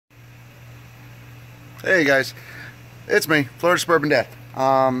Hey guys, it's me, Florida Suburban Dad.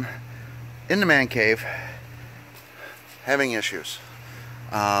 In the man cave, having issues.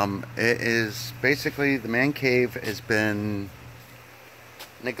 It is basically the man cave has been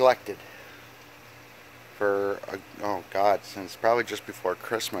neglected for oh God, since probably just before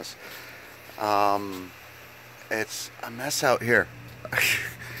Christmas. It's a mess out here,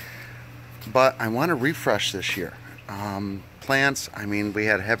 but I want to refresh this year. Plants, I mean, we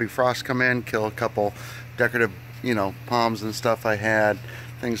had heavy frost come in, kill a couple decorative, palms and stuff I had,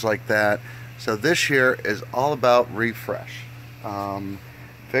 things like that. So this year is all about refresh.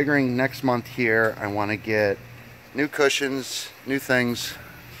 Figuring next month here, I want to get new cushions, new things,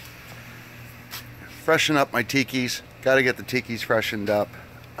 freshen up my tikis. Got to get the tikis freshened up.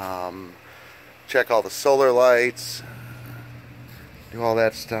 Check all the solar lights, do all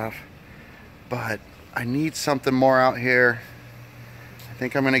that stuff. But I need something more out here. I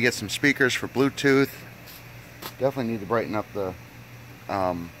think I'm going to get some speakers for Bluetooth. Definitely need to brighten up the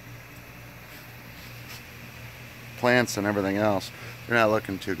plants and everything else. They're not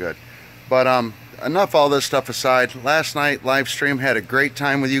looking too good. But enough all this stuff aside. Last night live stream, had a great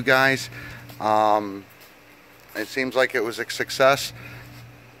time with you guys. It seems like it was a success.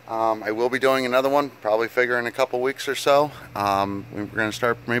 I will be doing another one, probably figure in a couple weeks or so. We're going to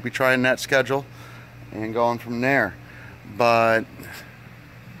start maybe trying that schedule and going from there. But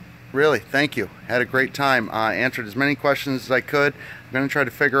really, thank you. Had a great time. Answered as many questions as I could. I'm going to try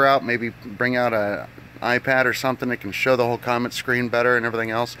to figure out, maybe bring out an iPad or something that can show the whole comment screen better and everything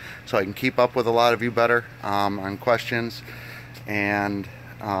else, so I can keep up with a lot of you better on questions and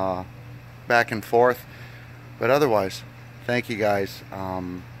back and forth. But otherwise, thank you guys.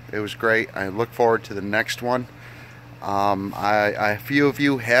 It was great. I look forward to the next one. A few of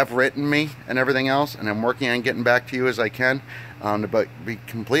you have written me and everything else, and I'm working on getting back to you as I can. But to be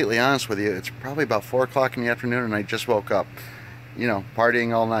completely honest with you, it's probably about 4 o'clock in the afternoon and I just woke up.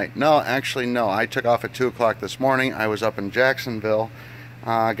 Partying all night. No, actually no. I took off at 2 o'clock this morning. I was up in Jacksonville.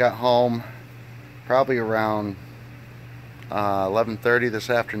 Got home probably around 11:30 this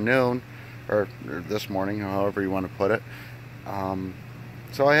afternoon, or this morning, however you want to put it.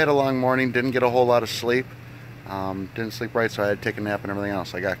 So I had a long morning, didn't get a whole lot of sleep. Didn't sleep right, so I had to take a nap and everything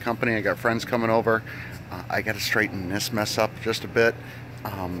else. I got company, I got friends coming over. I got to straighten this mess up just a bit.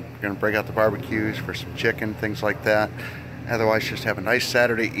 We're going to break out the barbecues for some chicken, things like that. Otherwise, just have a nice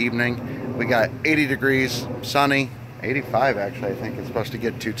Saturday evening. We got 80 degrees, sunny, 85 actually, I think it's supposed to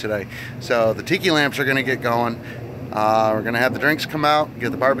get to today. So the tiki lamps are going to get going. We're going to have the drinks come out,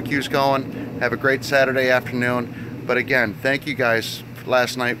 get the barbecues going, have a great Saturday afternoon. But again, thank you guys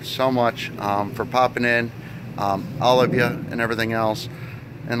last night so much for popping in, all of you and everything else.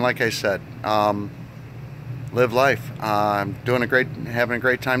 And like I said, live life. I'm having a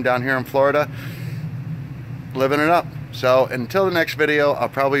great time down here in Florida, living it up. So until the next video, I'll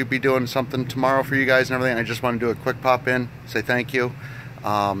probably be doing something tomorrow for you guys and everything. I just want to do a quick pop in, say thank you.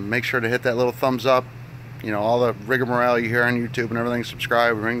 Make sure to hit that little thumbs up. All the rigmarole you hear on YouTube and everything.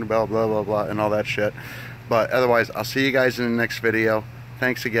 Subscribe, ring the bell, blah, blah, blah, and all that shit. But otherwise, I'll see you guys in the next video.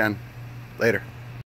 Thanks again. Later.